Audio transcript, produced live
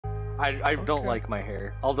I don't like my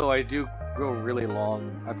hair. Although I do grow really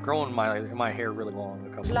long. I've grown my hair really long.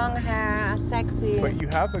 A couple Long hair, sexy. But you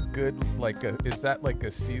have a good, like a, is that like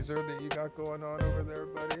a Caesar that you got going on over there,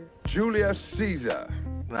 buddy? Julius Caesar.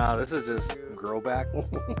 Nah, this is just grow back.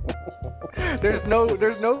 there's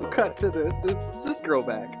no cut to this. It's just grow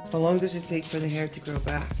back. How long does it take for the hair to grow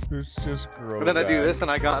back? It's just grow And then I do back. this, and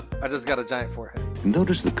I just got a giant forehead.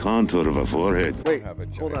 Notice the contour of a forehead. Wait, Have a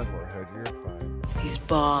hold on. giant forehead. You're fine. He's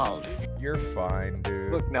bald. You're fine,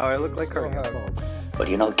 dude. Look, now I look like Still Cardigan. have- Bald. But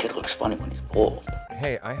you know the kid looks funny when he's bald.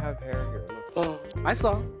 Hey, I have hair here. Look. I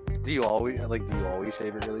saw. Do you always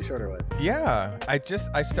shave it really short or what? Yeah,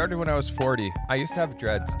 I started when I was 40. I used to have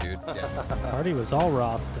dreads, dude. Yeah. Party was all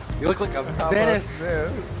Rasta. You look like a How menace.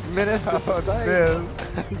 about this? Menace to How about society.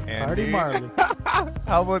 this? Party Andy? Marley.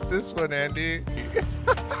 How about this one, Andy?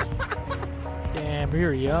 Damn,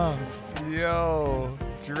 you're young. Yo,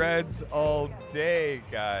 dreads all day,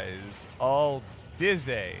 guys. All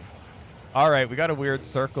dizzy. All right, we got a weird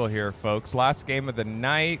circle here, folks. Last game of the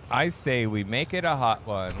night. I say we make it a hot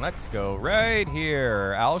one. Let's go right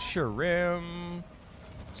here. Al Sharim.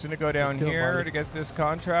 Just gonna go down Let's do it, here Marty. to get this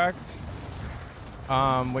contract.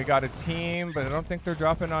 We got a team, but I don't think they're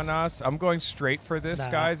dropping on us. I'm going straight for this, Nah.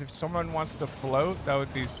 guys. If someone wants to float, that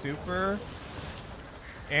would be super.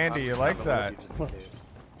 Andy, you like that?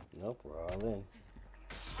 Nope, we're all in.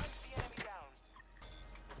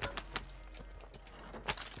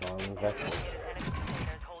 Long investment.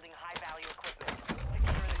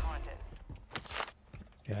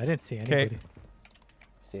 Yeah, I didn't see anybody.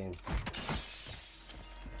 Same.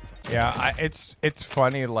 Yeah, it's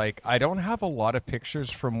funny. Like, I don't have a lot of pictures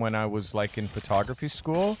from when I was like in photography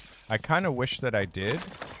school. I kind of wish that I did,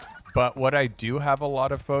 but what I do have a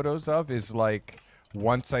lot of photos of is like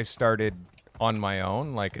once I started on my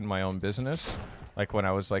own, like in my own business, like when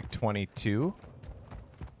I was like 22.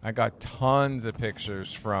 I got tons of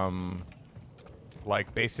pictures from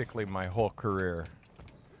like basically my whole career.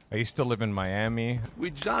 I used to live in Miami. We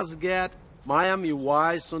just get Miami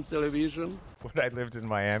Vice on television. When I lived in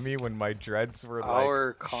Miami, when my dreads were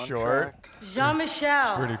Our like short. contract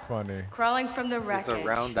Jean-Michel, Pretty funny. crawling from the is wreckage.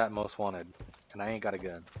 around that most wanted, and I ain't got a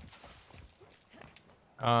gun.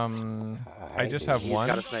 I just have He's one.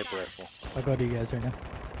 got a sniper rifle. I'll go to you guys right now.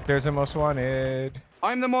 There's a most wanted.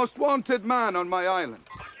 I'm the most wanted man on my island.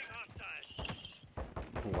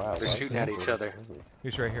 Wow. They're why shooting is at that each so other. ugly?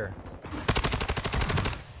 He's right here.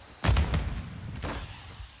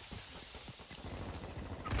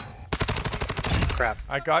 Crap.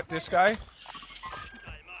 I got this guy.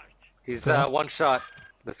 He's Go. one shot.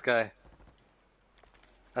 This guy.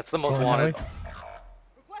 That's the most Going wanted. that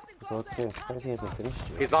way? So it's surprised he hasn't finished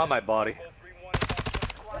yet. He's on my body.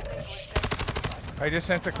 I just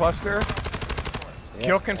sent a cluster. Yeah,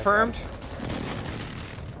 Kill I confirmed.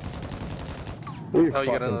 Oh, you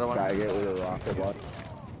got another one.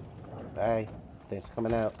 Bye. Thanks for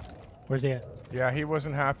coming out. Where's he at? Yeah, he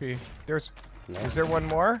wasn't happy. There's. No. Is there one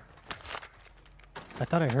more? I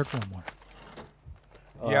thought I heard one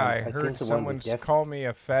more. Yeah, I think heard the one someone with Jeff- call me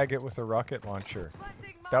a faggot with a rocket launcher.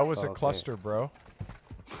 That was Oh, a okay. cluster, bro.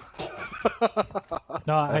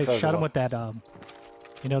 No, I thought shot it him was- with that,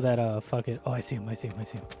 you know that, fuck it. Oh, I see him.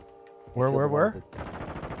 Where? Killed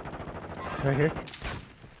Right here.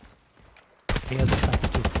 He has a sniper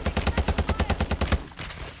too.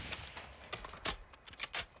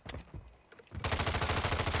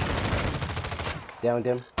 Downed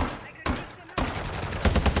him.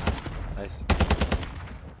 Nice.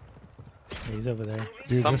 Yeah, he's over there.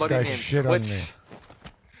 Dude, Somebody this guy named shit on Twitch.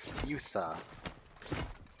 me. Yusa.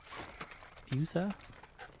 Fusa?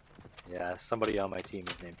 Yeah, somebody on my team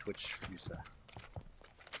is named Twitch Fusa.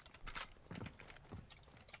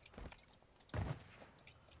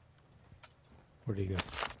 Where'd he go?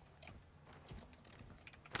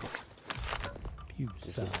 There's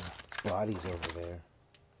Fusa. just bodies over there.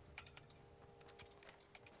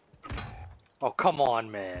 Oh, come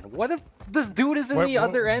on, man. What if this dude is in the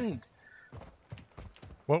other end?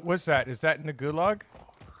 What was that? Is that in the gulag?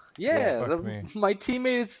 Yeah, fuck me. my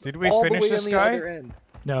teammates Did we all finish the way this on the guy? other end.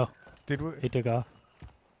 No, Did we? he took off.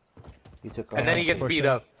 He took And then he off. gets push beat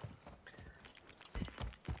him. up.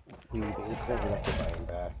 He's gonna have to buy him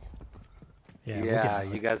back. Yeah, we'll get Yeah,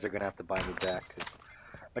 him. you guys are gonna have to buy me back because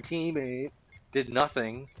my teammate did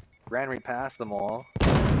nothing, ran right past them all,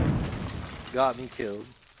 got me killed.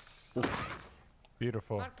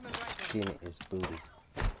 Beautiful. Seeing it is booty.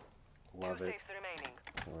 Love it.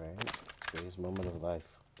 Right. Greatest moment of life.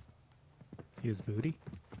 He was booty?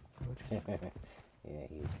 Yeah,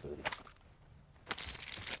 he is booty.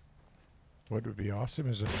 What would be awesome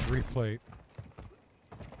is a 3-plate.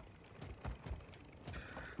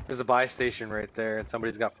 There's a buy station right there, and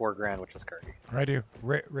somebody's got 4 grand, which is Cardi. I do.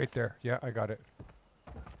 Right there. Yeah, I got it.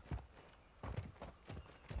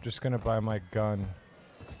 Just gonna buy my gun.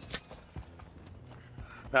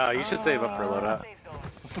 No, you should save up for a loadout.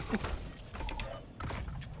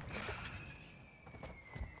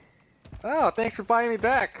 Oh, thanks for buying me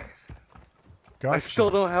back. Gotcha. I still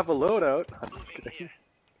don't have a loadout. I'm just kidding.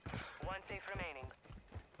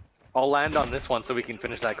 I'll land on this one so we can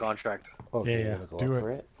finish that contract. Okay, Yeah, you're yeah. gonna go Do up it.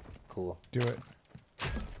 for it? Cool. Do it.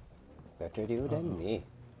 Better you than me.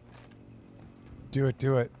 Do it.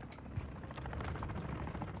 Do it.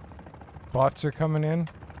 Bots are coming in.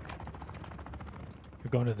 We're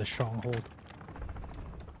going to the stronghold.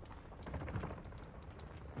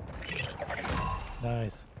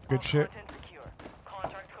 Nice. Good shit.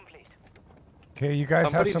 Okay, you guys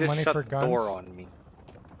Somebody have some just money shut for the guns? door on me.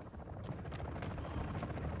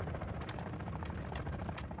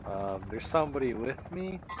 There's somebody with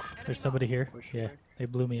me. There's somebody here. Yeah, they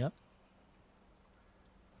blew me up.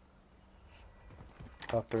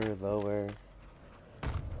 Upper, lower.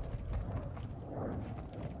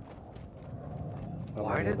 Oh,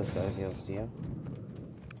 Why on the did other side, you don't see him?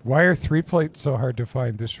 Why are 3 plates so hard to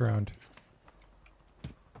find this round?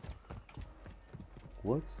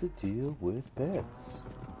 What's the deal with pets?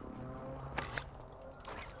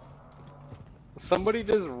 Somebody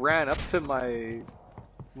just ran up to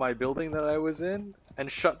my building that I was in and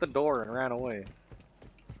shut the door and ran away.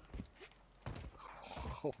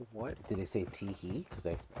 What? Did they say tee-hee? Because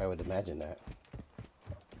I would imagine that.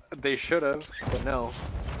 They should have, but no.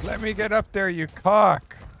 Let me get up there, you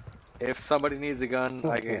cock! If somebody needs a gun,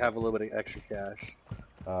 I can have a little bit of extra cash.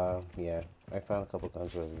 Yeah. I found a couple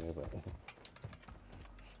guns earlier, but...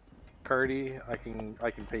 Cardi, I can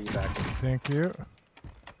pay you back. Thank you.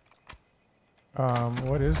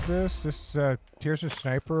 What is this? This is, here's a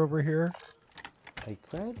sniper over here. I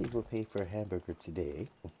gladly will pay for a hamburger today.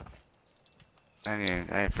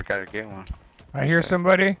 I forgot to get one. I hear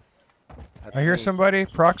somebody. I hear somebody.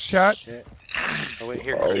 Prox chat. Shit. Oh wait,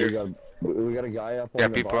 here. Oh, here. we got a guy up Yeah,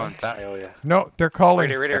 on the people bar. on top. Oh yeah. No, they're calling.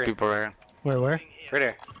 Right Yeah, here. people right Where? Right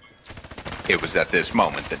here. It was at this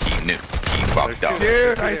moment that he knew he fucked up.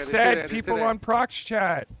 Dude, I There's two said there, people there's two on Prox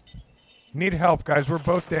chat. Need help, guys. We're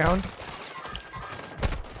both downed.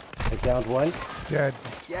 I downed one. Dead.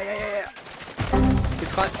 Yeah.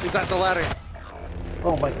 He's at the ladder.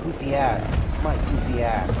 Oh, my goofy ass. My goofy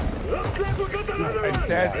ass. I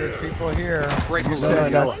said there's people here. Right You below said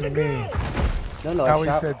you. that's me. No, Now I he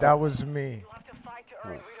shot... said that was me.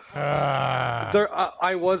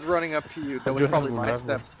 I was running up to you. That was probably my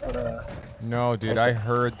steps, but No, dude, I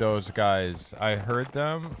heard those guys. I heard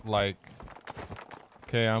them like.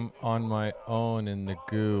 Okay, I'm on my own in the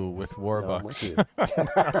goo with Warbucks.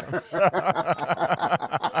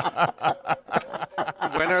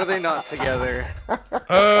 when are they not together?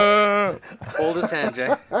 Hold his hand,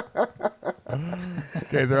 Jay.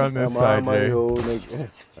 Okay, they're on this I'm side, on my Jay.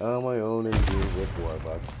 on my own in the goo with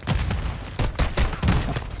Warbucks.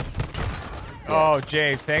 Oh,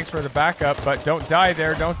 Jay, thanks for the backup, but don't die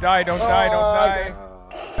there. Don't die, don't die, don't die.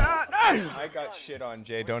 I got shit on,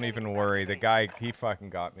 Jay. Don't even worry. The guy, he fucking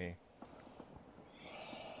got me.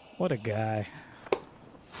 What a guy.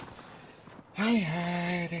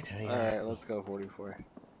 Alright, let's go 44.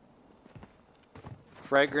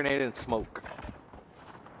 Frag grenade and smoke.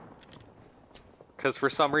 Because for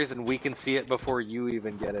some reason we can see it before you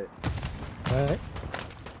even get it. What?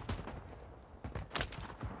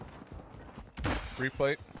 3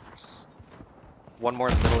 plate. One more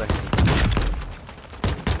in the middle there.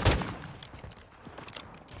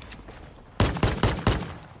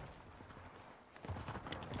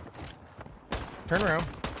 Turn around.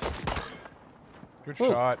 Good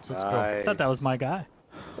shots. Let's go. I thought that was my guy.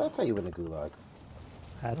 So that's how you win the gulag.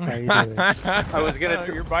 That's how you do it. I was gonna.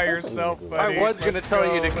 You're by yourself, buddy. I was gonna Let's tell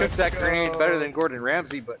go, you to cook let's that go. grenade better than Gordon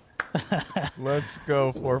Ramsay, but Let's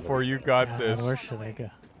go, 4-4. You got this. Where should I go?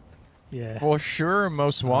 Yeah. Well, sure,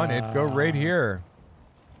 most wanted. Go right here.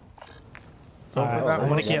 Go for that I'm one.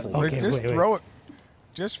 gonna get- Okay, just wait. throw it.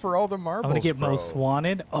 Just for all the marbles. I'm gonna get bro. most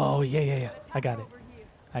wanted. Oh yeah. I got it.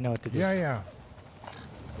 I know what to do. Yeah.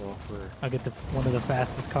 go for. I'll get one of the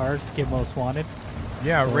fastest cars. Get most wanted.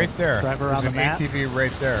 Yeah, So right there. Drive around There's the an map. ATV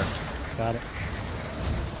right there. Got it.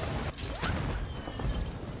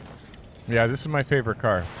 Yeah, this is my favorite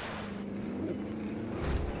car.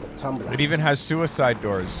 Tumbler. It even has suicide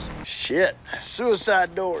doors. Shit,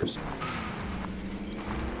 suicide doors.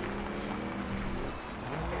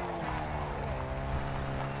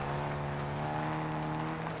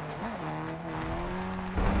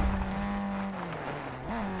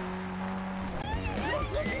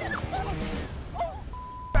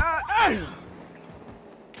 Is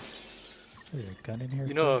there a gun in here?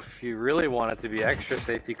 You know, if you really wanted to be extra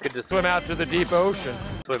safe, you could just Swim out to the deep ocean.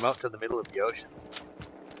 swim out to the middle of the ocean.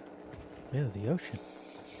 Middle of the ocean.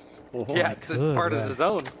 Yeah, it's a could, part of right. the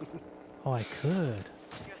zone. Oh, I could.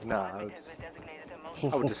 Nah, I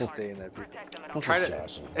would just stay in that. Try to.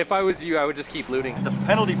 If I was you, I would just keep looting. The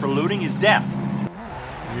penalty for looting is death.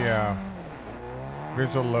 Yeah.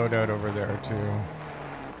 There's a loadout over there too.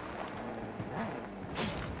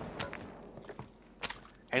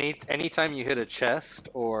 Anytime you hit a chest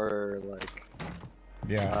or like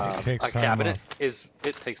Yeah, it takes a time cabinet, off.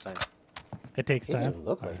 it takes time. It takes It time. didn't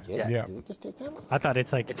look like it. Yeah. Yeah. Did it just take time? I thought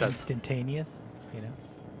it's like It does. instantaneous, you know?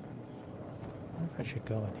 I wonder if I should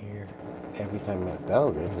go in here. Every time that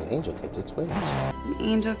bell rings, an angel gets its wings.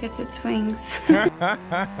 Angel gets its wings.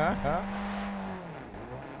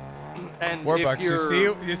 And Warbucks, if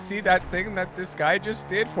you're, you see that thing that this guy just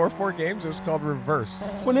did? 4 games, it was called reverse.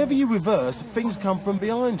 Whenever you reverse, things come from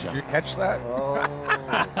behind you. You catch that?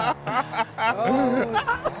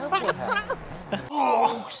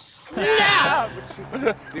 Oh, Snap!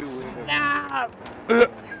 Snap!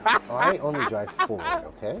 I only drive forward,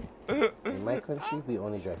 okay? In my country, we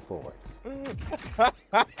only drive forward. We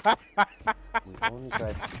only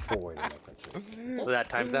drive forward in my country. So that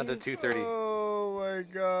time's down to 2:30. Oh my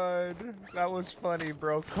god. That was funny,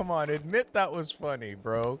 bro. Come on, admit that was funny,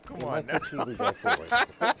 bro. Come In on. my country, we drive forward.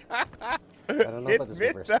 Okay? I don't know about this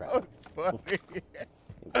Admit reverse that crap. was funny.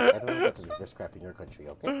 I don't know about this reverse crap in your country,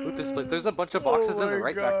 okay? Loot this place. There's a bunch of boxes Oh in the my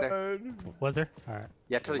right back there. Was there? Alright.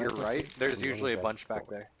 Yeah, to your right. There's usually a bunch back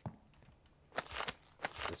there.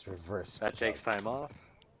 This reverse. That takes time off.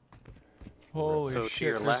 Holy So to shit,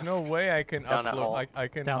 your there's no left, way I can down that hall. upload I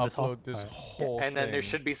can Down this hall? upload this Alright. whole And then there thing.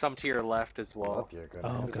 should be some to your left as well. Up, you're gonna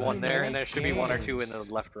Oh, have There's to one try. there, and there should be one or two in the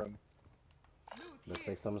Games. left room. Looks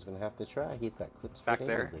like someone's gonna have to try. He's got clips for Back days,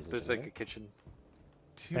 there. ladies and There's like a gentlemen. kitchen.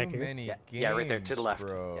 Too Back here? many Yeah, games. yeah, right there, to the left.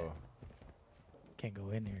 Bro. Can't go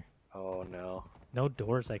in here. Oh no. No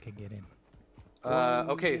doors I can get in.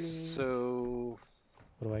 Okay, so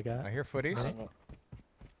What do I got? I hear footies. I don't know.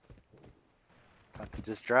 Have to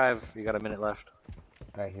just drive. You got a minute left.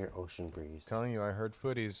 I hear ocean breeze. Telling you, I heard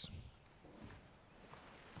footies.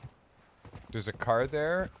 There's a car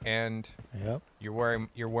there, and Yep. you're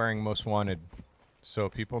wearing most wanted, so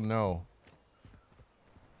people know.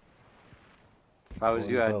 If I was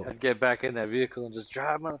Go you, in I'd, the boat. I'd get back in that vehicle and just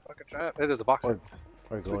drive, motherfucker, drive. Hey, there's a box.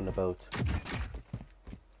 Or go in the boat.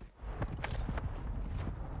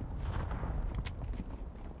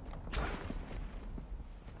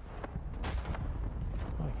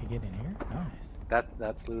 Oh, I can get in here? Nice.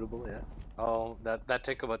 That's lootable, yeah. Oh, that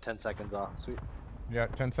take about 10 seconds off. Sweet. Yeah,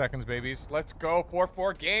 10 seconds, babies. Let's go.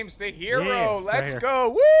 4 games, the hero. Yeah, right Let's here. go.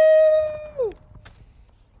 Woo!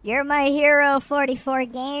 You're my hero, 44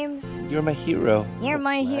 games. You're my hero. You're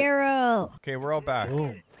my hero. Okay, we're all back.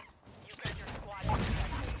 Boom.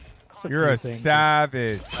 You're a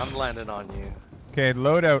savage. I'm landing on you. Okay,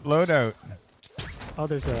 load out. Oh,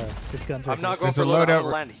 there's guns right I'm not here. going There's for a loadout. I'm loadout gonna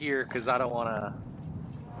land here because I don't want to.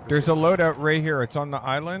 There's a loadout right here. It's on the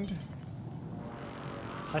island.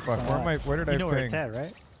 That's Fuck, where did I you know where it's ping? at,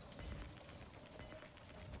 right?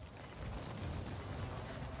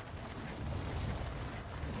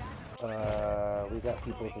 We got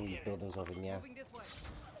people in these buildings over here.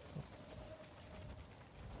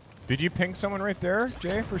 Did you ping someone right there,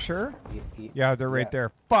 Jay, for sure? Yeah, Yeah, they're right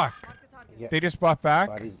there. Fuck! Yeah. They just bought back?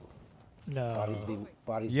 Bodies, No.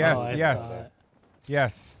 bodies. Yes, Oh, I yes. saw it.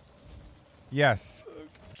 Yes. Yes.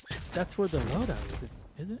 That's where the loadout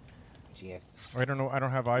is it? Yes. I don't know. I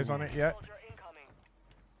don't have eyes on it yet.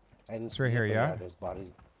 I didn't It's right see here, it, but yeah?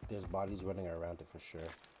 There's bodies running around it for sure.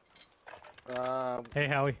 Hey,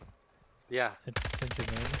 Howie. Yeah. Since your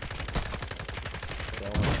name.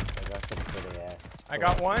 Don't worry, I got some for the ass. I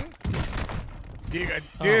got one. Dude,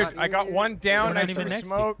 I got one down. We're not I even threw next to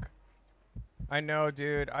you. smoke. I know,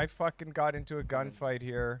 dude. I fucking got into a gunfight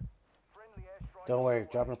here. Don't worry,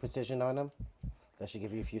 dropping precision on him. That should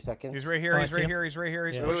give you a few seconds. He's right here. Oh, I He's see right him. here. He's right here.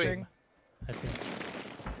 He's Yeah. pushing. I see.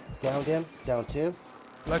 Downed him. Down two.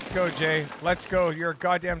 Let's go, Jay. Let's go. You're a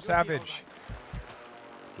goddamn savage.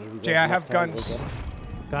 Okay, we got Jay, I enough have time to guns. get him.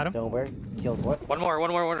 Got him? Don't worry. Killed what? One more.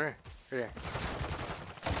 Right here.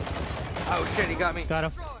 Oh shit, he got me. Got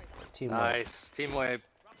him. Team Nice. Team wipe.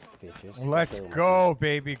 bitches. Let's Kill him. go,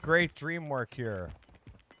 baby. Great dream work here.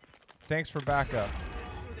 Thanks for backup.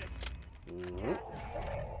 Mhm.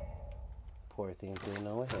 Poor things didn't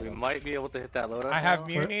know what hit We him. might be able to hit that loadout. I have now.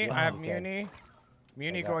 Muni. Yeah, I have okay. Muni.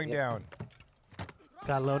 Muni I got- going yep. down.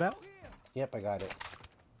 Got loadout? Yep, I got it.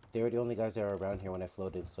 They were the only guys that were around here when I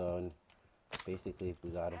floated, so basically we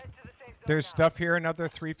got him. There's stuff here, another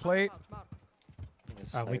 3-plate.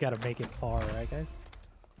 We gotta make it far, right, guys?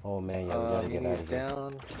 Oh man, yeah, we gotta get out of here.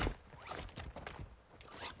 Down.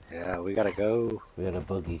 Yeah, we gotta go. We got a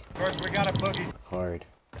boogie. First, we got a boogie. Hard.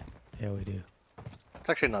 Yeah, we do. It's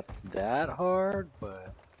actually not that hard,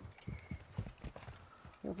 but...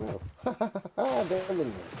 Yeah, bro. They're in there.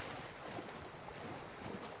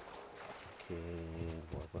 Okay,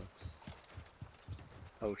 more bucks.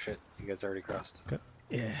 Oh shit, you guys already crossed.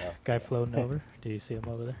 Yeah, guy floating over. Do you see him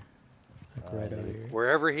over there? Like right over here.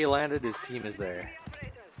 Wherever he landed, his team is there.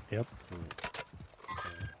 Yep.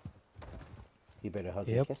 You better hug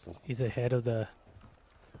and kiss him. He's ahead of the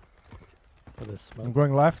I'm smoke.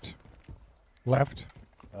 going left. Left.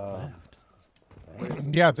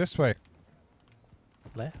 Yeah, this way.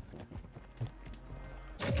 Left.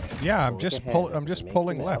 Yeah, I'm just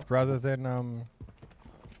pulling left rather than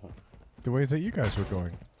the ways that you guys were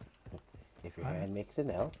going. If your hand makes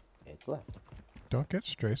an L, it's left. Don't get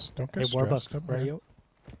stressed. Don't get Hey, stressed. Warbucks, where are you?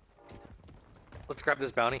 Let's grab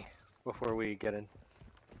this bounty before we get in.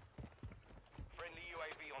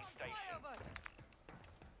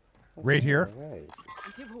 Right here. Right.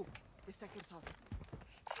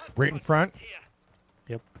 Right in front.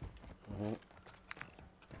 Yep.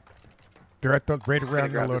 They're at the right Just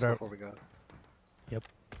around the gonna grab this loadout. before we go. Yep.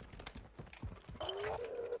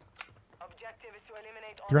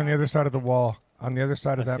 They're on the other side of the wall. On the other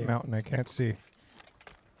side of I that see. mountain. I can't see.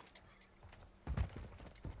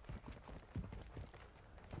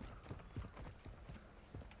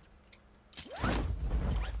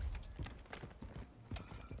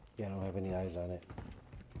 Yeah, I don't have any eyes on it.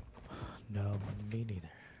 No, me neither.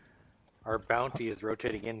 Our bounty is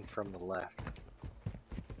rotating in from the left.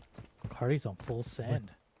 Cardi's on full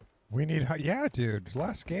send. We need... Yeah, dude.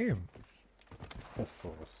 Last game.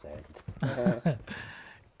 Full send.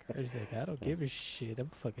 Cardi's like, I don't give a shit. I'm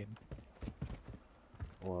fucking...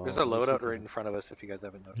 Well, There's a loadout right in front of us if you guys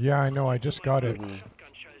haven't noticed. Yeah, I know. I just got it.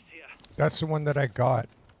 That's the one that I got.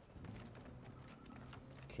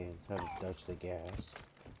 Okay, time to dodge the gas.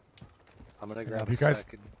 I'm gonna grab You a guys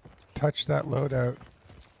second. touch that loadout.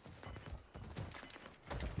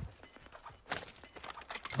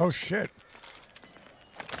 Oh, shit.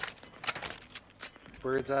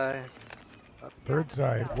 Bird's eye. Bird's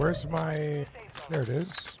eye. Where's my... There it is.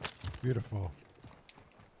 Beautiful.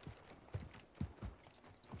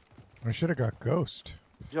 I should have got ghost.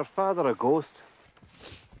 Is your father a ghost?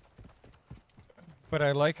 But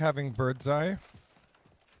I like having bird's eye.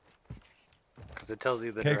 Because it tells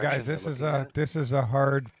you the Okay, direction guys, they're looking at. this is a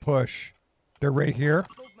hard push. They're right here.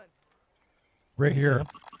 Right here.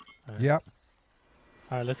 Alright. Yep.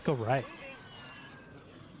 Alright, let's go right.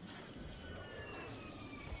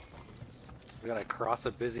 We gotta cross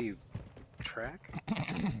a busy track.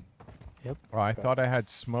 Yep. Oh, I thought I had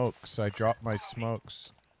smokes. I dropped my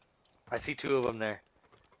smokes. I see 2 of them there.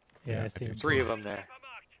 Yeah, I see him. 3 of them there.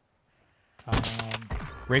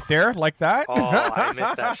 Right there, like that? Oh, I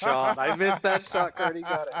missed that shot. I missed that shot. Cardi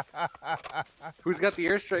got it. Who's got the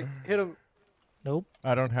airstrike? Hit him. Nope.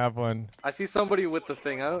 I don't have one. I see somebody with the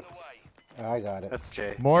thing out. I got it. That's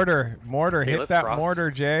Jay. Mortar. Okay, Hit let's that cross. mortar,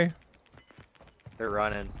 Jay. They're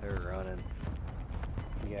running. They're running.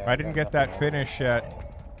 Yeah, I didn't get that finish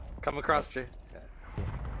yet. Come across, Jay.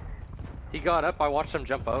 He got up. I watched him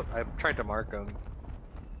jump out. I tried to mark him.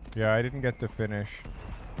 Yeah, I didn't get the finish.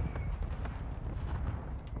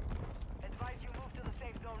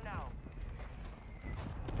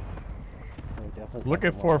 Look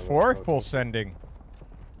at 4-4 full sending.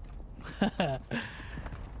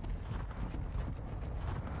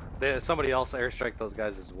 Somebody else airstrike those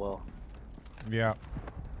guys as well. Yeah.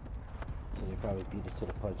 So they probably beat us to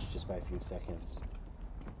the punch just by a few seconds.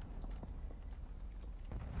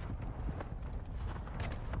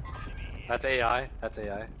 That's AI. That's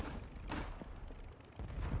AI.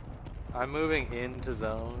 I'm moving into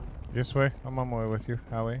zone. This way. I'm on my way with you,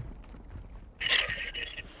 Howie.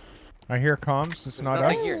 I hear comms. It's not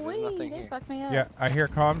us. Here. There's nothing here. Yeah, I hear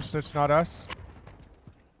comms. That's not us.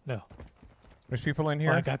 No. There's people in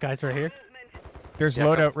here. Oh, I got guys right here. There's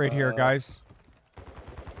loadout right here, guys.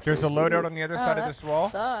 There's a loadout on the other side of this wall.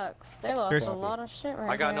 Sucks. They lost There's- a lot of shit right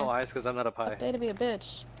I got here. no eyes because I'm not up high. They to be a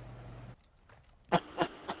bitch.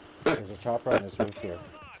 There's a chopper on this roof here.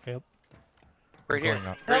 Yep. Right here. Going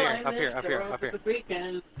up. Right here. Up here. Up here. Up here.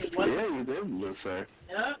 Yeah, you did, Lucy.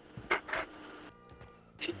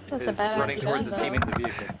 That's a He's bad running towards his team in the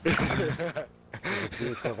vehicle. There's a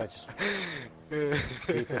vehicle that just...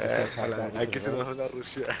 vehicle just went past that Hay que with se the nos road. van a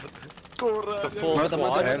rushear. It's a full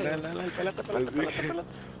squad. Así.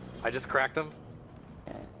 I just cracked him.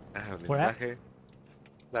 Ah, Where at? blindaje.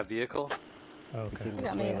 That vehicle. Okay. Came You this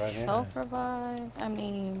got way me right a here. self-revive. I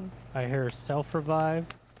mean, I hear self-revive.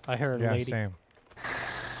 I hear a Yeah, lady. same.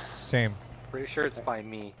 Same. Pretty sure it's by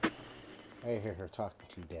me. I hear her talking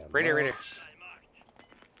too damn Right here, right here.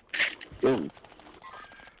 much. Ooh.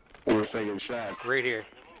 We're taking shots. Right here.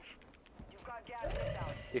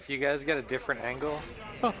 If you guys get a different angle,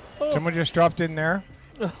 Someone just dropped in there.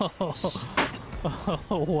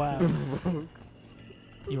 Oh, wow.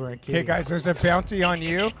 You weren't kidding. Hey guys, there's a bounty on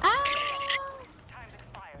you.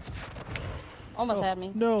 almost had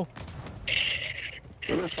me. No.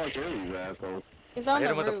 Where the fuck are these assholes? He's I on hit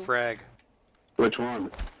the him with a roof. frag. Which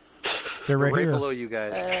one? They're right Right here. below you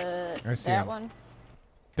guys. I see That him. one.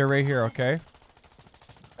 They're right here. Okay.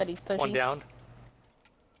 But he's pussy. One down.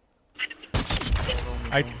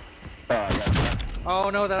 I Oh, I got that. Oh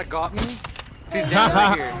no, that got me. She's Hey, down no.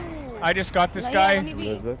 right here. I just got this No, yeah, guy. let me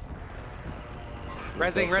be.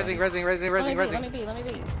 Rezzing. Let me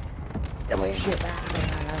be. Oh shit.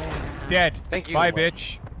 Dead. Thank you. Bye,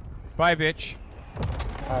 bitch. Bye, bitch.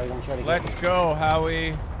 Alright, I'm gonna try to get Let's go,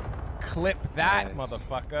 Howie. Clip that, Nice.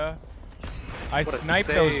 motherfucker. I What a sniped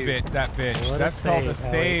those save. that bitch. What a That's called a save,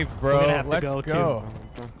 Howie. save, We're gonna bro. have to Let's go, go.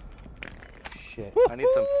 shit. I need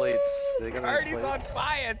some plates. They got any Party's on plates?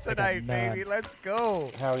 fire tonight, none. baby. Let's go.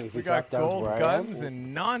 Howie, if We you got drop down to gold where guns I am,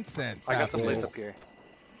 and nonsense. I got some happening. plates up here.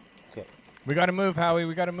 okay. We gotta move, Howie.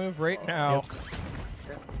 We gotta move right now.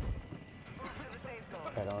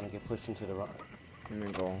 I don't want to get pushed into the rock.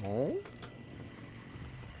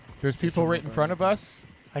 There's people right in front of us.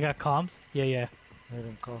 I got comms. Yeah, yeah.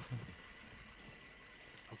 I'm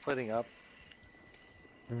plating up.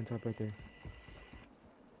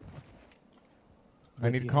 I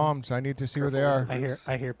need comms. I need to see where they are.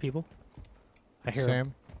 I hear people. I hear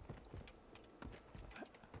Sam.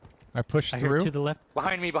 I pushed I hear through. to the left.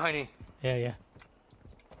 Behind me, behind me. Yeah, yeah.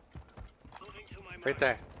 Right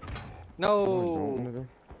there. No.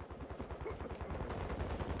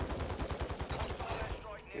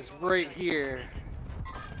 He's right here.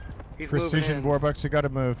 He's Precision moving in. Warbucks, you gotta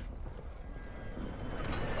move.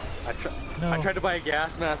 I tried to buy a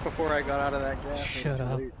gas mask before I got out of that gas. and it was Shut too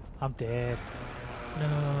up. late. I'm dead.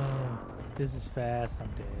 No. This is fast. I'm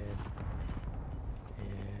dead. Yeah.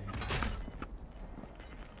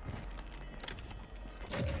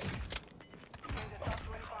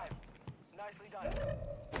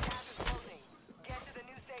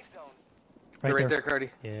 They're right there, Cardi.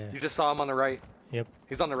 Yeah. You just saw him on the right. Yep.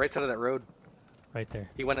 He's on the right side of that road. Right there.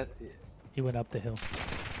 He went. He went up the hill.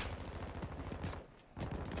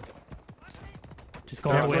 Just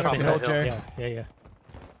go Yeah, all the way went up up the the hill. hill, Jay. Yeah, yeah, yeah.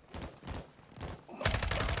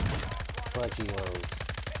 Fudgy-os.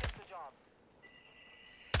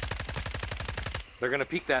 They're gonna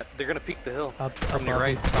peek that. They're gonna peek the hill Up from the above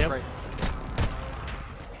right. you. Top Yep. right.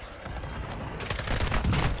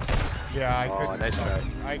 Yeah, I Oh, couldn't. nice try.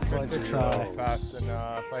 I couldn't Good do try. it fast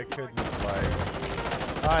enough. I couldn't like.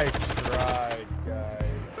 I tried, guys.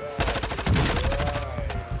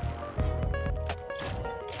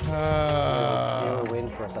 They were waiting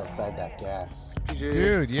for us outside that gas.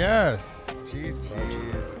 Dude, yes.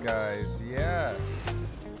 GG's, guys. Yes.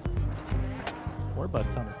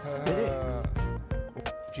 $4 on a sticks.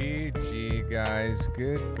 GG, guys.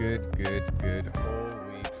 Good, good, good, good.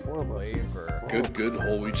 Holy $4 flavor. Good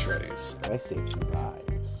whole wheat trays. I saved you lives.